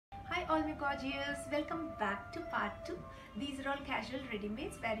all my gorgeous, welcome back to part 2. These are all casual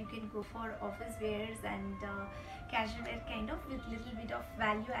ready-mades where you can go for office wears and casual wear kind of with little bit of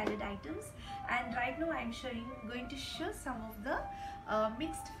value added items. And right now I'm going to show some of the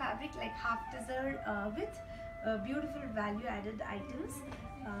mixed fabric like half tussar with beautiful value added items.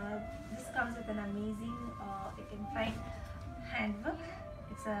 This comes with an amazing, you can find handwork.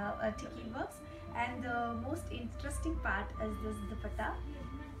 It's a tiki works, and the most interesting part is this dupatta.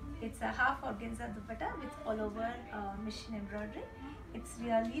 It's a half organza dupatta with all over machine embroidery. It's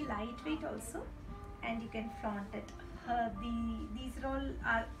really lightweight also, and you can flaunt it. These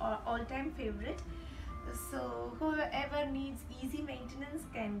are all-time favorite. So whoever needs easy maintenance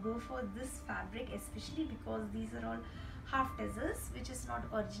can go for this fabric, especially because these are all half tussars, which is not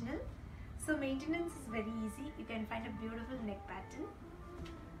original. So maintenance is very easy. You can find a beautiful neck pattern.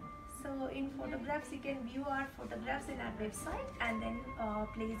 So in photographs, you can view our photographs in our website and then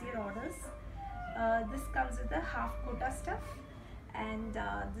place your orders. This comes with a half kota stuff, and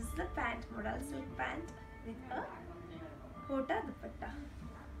this is the pant, modal silk pant with a kota dupatta.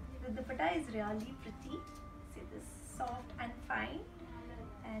 The dupatta is really pretty. See this, soft and fine,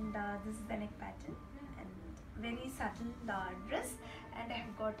 and this is the neck pattern and very subtle dress. And I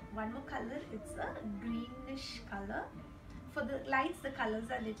have got one more color. It's a greenish color. For the lights, the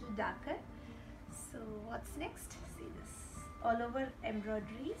colors are a little darker. So what's next? See this, all over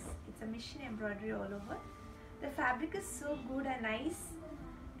embroideries. It's a machine embroidery all over. The fabric is so good and nice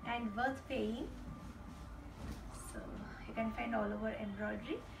and worth paying. So you can find all over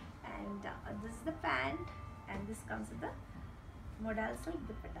embroidery, and this is the pant, and this comes with the modal silk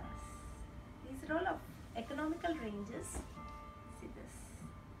dupattas. These are all of economical ranges. See this.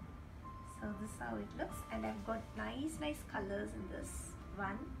 So this is how it looks, and I've got nice colors in this.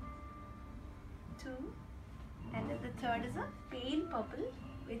 1, 2, and then the third is a pale purple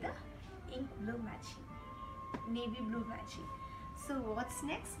with a ink blue matching, navy blue matching. So what's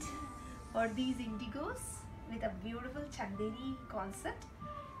next? For these indigos with a beautiful chanderi concept,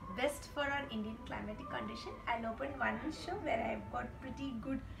 best for our Indian climatic condition. I'll open one show where I've got pretty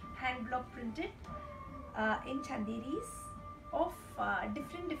good hand block printed in chanderis of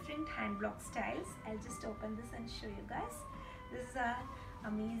different hand block styles. I'll just open this and show you guys. This is a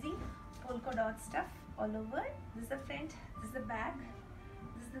amazing polka dot stuff all over. This is the front, this is the back,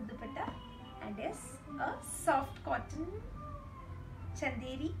 this is the dupatta, and yes, a soft cotton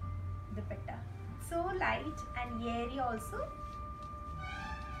chanderi dupatta. So light and airy also.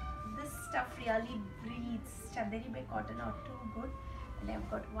 This stuff really breathes. Chanderi by cotton are too good, and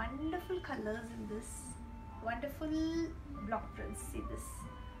I've got wonderful colors in this. Wonderful block prints. See this,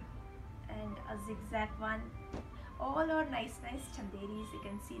 and a zigzag one. All are nice chanderis. You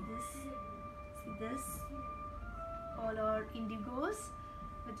can see this. See this. All are indigos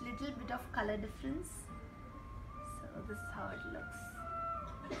with little bit of color difference. So this is how it looks.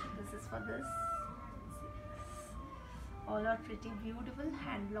 This is for this. See this. All are pretty beautiful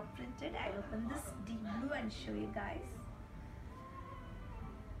hand block printed. I'll open this deep blue and show you guys.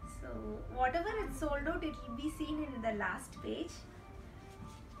 So whatever is sold out, it will be seen in the last page.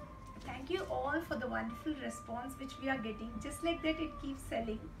 Thank you all for the wonderful response which we are getting. Just like that, it keeps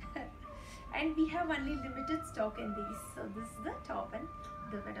selling. And we have only limited stock in these. So this is the top and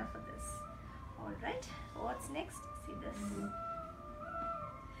the dupatta for this. Alright, what's next? See this.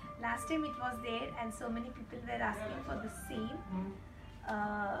 Last time it was there and so many people were asking for the same.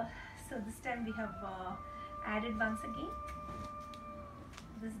 So this time we have added once again.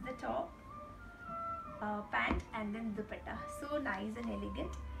 This is the top, pant, and then dupatta. So nice and elegant.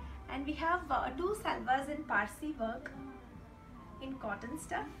 And we have 2 salwars in Parsi work in cotton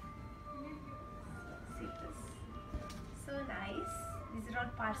stuff. See this. So nice. These are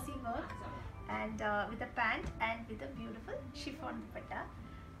all Parsi work, and with a pant and with a beautiful chiffon dupatta.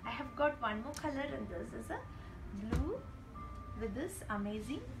 I have got one more color in this. Is a blue with this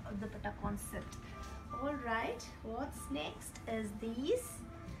amazing dupatta concept. Alright, what's next is these.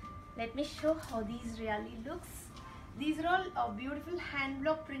 Let me show how these really looks. These are all beautiful hand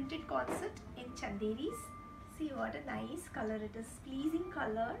block printed concept in chanderis. See what a nice color it is, pleasing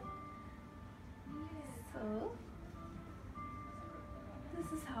color. So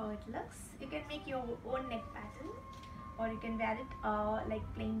this is how it looks. You can make your own neck pattern, or you can wear it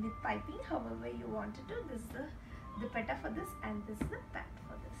like plain with piping, however you want to do. This is the dupatta for this, and this is the pant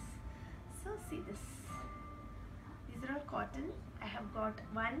for this. So see this. These are all cotton. I have got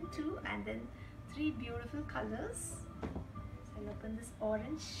 1, 2, and then 3 beautiful colors. So I'll open this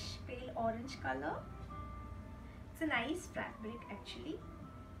orange, pale orange color. It's a nice fabric actually.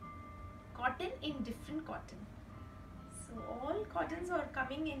 Cotton in different cotton. So So all cottons are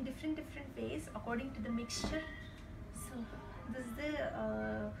coming in different ways according to the mixture. So this is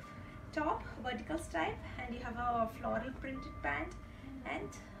the top vertical stripe, and you have a floral printed pant, and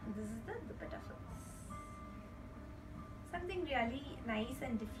this is the dupatta for this. Something really nice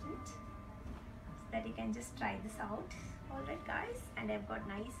and different, so that you can just try this out. Alright guys, and I've got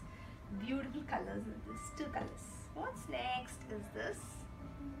nice beautiful colors in this, 2 colors. What's next is this.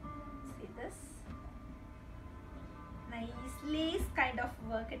 See this nice lace kind of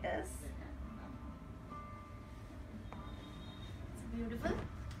work it is. It's beautiful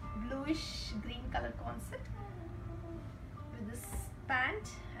bluish green color concept with this pant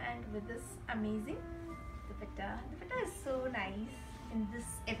and with this amazing dupatta. Dupatta is so nice in this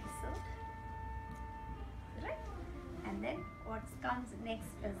episode, right? And then what comes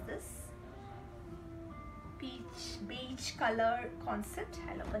next is this beige color concept.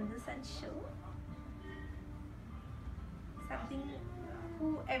 I'll open this and show. Something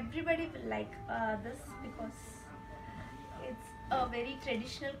who everybody will like this, because it's a very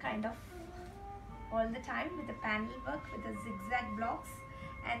traditional kind of all the time with the panel work with the zigzag blocks,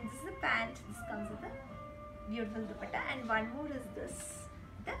 and this is the pant. This comes with a beautiful dupatta, and one more is this,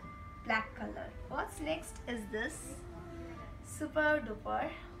 the black color. What's next is this super duper.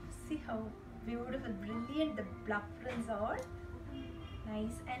 See how beautiful, brilliant the block prints are,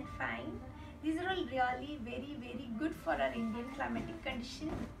 nice and fine. These are all really very good for our Indian climatic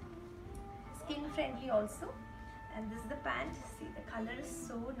condition, skin friendly also. And this is the pant. See, the color is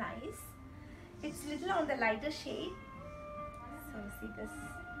so nice. It's little on the lighter shade. So see this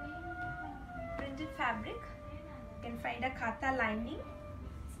printed fabric. You can find a kata lining.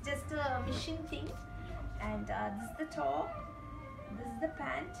 It's just a machine thing. And this is the top. This is the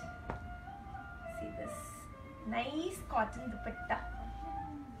pant. See this nice cotton dupatta.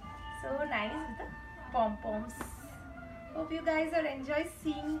 So nice with the pom-poms. Hope you guys are enjoying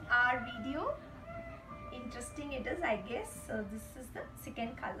seeing our video. Interesting it is, I guess. So this is the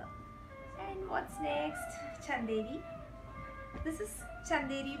second color. And what's next? Chanderi. This is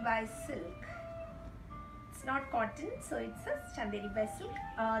Chanderi by Silk. It's not cotton, so it's a Chanderi by Silk.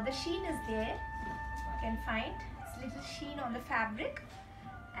 The sheen is there. You can find it's little sheen on the fabric.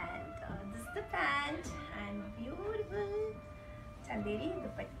 And this is the pant, and beautiful Chanderi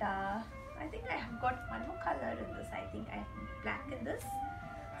dupatta. I think I have got one more color in this. I think I have black in this.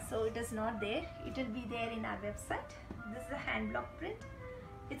 So it is not there. It will be there in our website. This is a hand block print.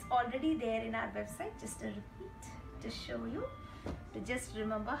 It's already there in our website. Just a repeat to show you, to just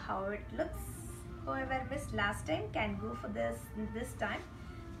remember how it looks. Whoever missed last time can go for this time.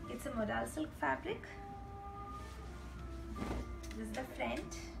 It's a modal silk fabric. This is the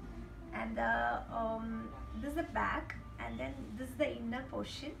front, and this is the back, and then this is the inner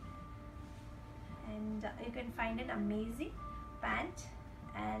portion. And you can find an amazing pant.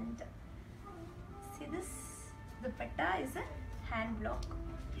 And see this dupatta is a hand block,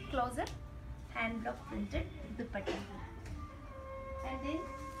 closer hand block printed dupatta. And then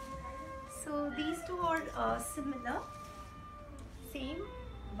so these two are similar, same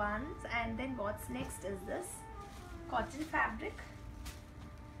ones. And then what's next is this cotton fabric.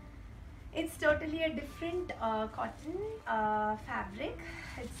 It's totally a different cotton fabric.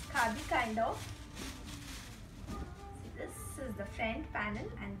 It's khadi kind of. This is the front panel,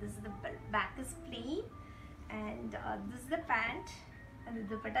 and this is the back is plain, and this is the pant, and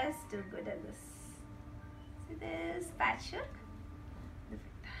the dupatta is still good at this. See this patchwork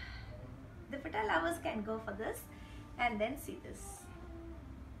dupatta. Dupatta lovers can go for this. And then see this.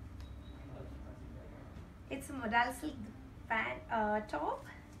 It's a modal silk pant top.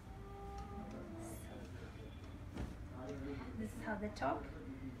 This is how the top,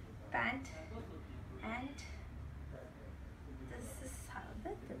 pant, and this is how the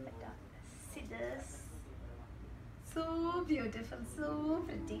dupatta. See this? So beautiful, so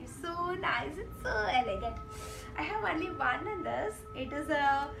pretty, so nice, it's so elegant. I have only one in this. It is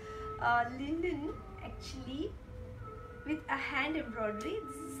a linen actually with a hand embroidery.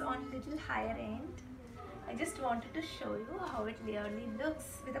 This is on little higher end. I just wanted to show you how it really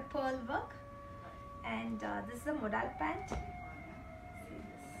looks with a pearl work. And this is a modal pant. See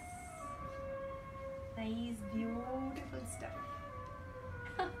this nice beautiful stuff.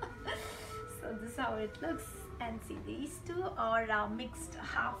 So this is how it looks. And see, these two are mixed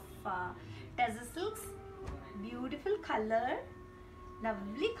half tazza silks. Beautiful color,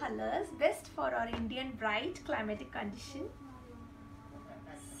 lovely colors, best for our Indian bright climatic condition.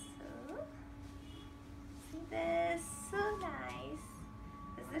 So see this, so nice.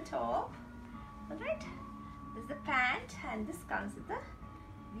 This is the top. Alright, this is the pant, and this comes with the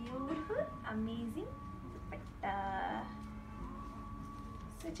beautiful, amazing dupatta.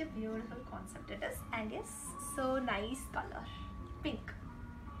 Such a beautiful concept it is, and yes, so nice color, pink,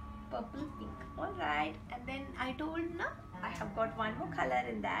 purple pink. All right, and then I told na I have got one more color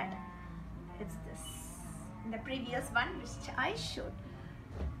in that. It's this, in the previous one which I showed.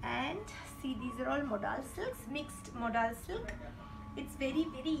 And see, these are all modal silks, mixed modal silk. It's very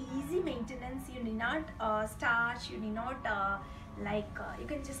easy maintenance. You need not starch, you need not you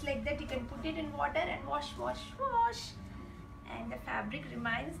can just like that, you can put it in water and wash, and the fabric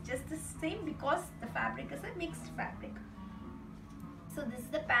remains just the same because the fabric is a mixed fabric. So this is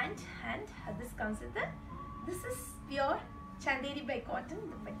the pant, and this comes with this is pure Chanderi by cotton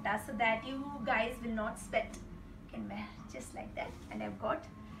dupatta, so that you guys will not sweat. You can wear just like that. And I've got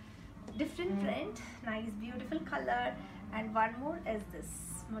different print, nice beautiful color, and one more is this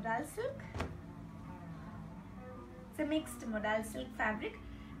modal silk. It's a mixed modal silk fabric.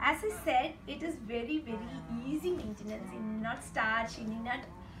 As I said, it is very easy maintenance. You need not starch, you need not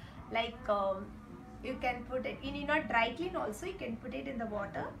you can put it, you need not dry clean also, you can put it in the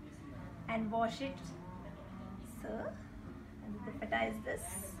water and wash it. So, and the dupatta is this,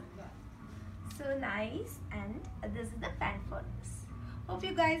 so nice, and this is the pant for this. Hope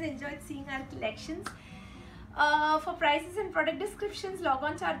you guys enjoyed seeing our collections. For prices and product descriptions, log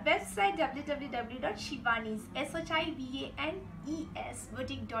on to our website www.shivanes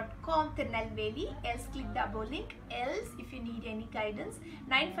boutique.com, Tirunelveli. Else click the above link. Else, if you need any guidance,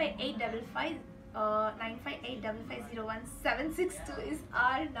 958550176 is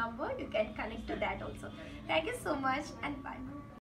our number. You can connect to that also. Thank you so much, and bye.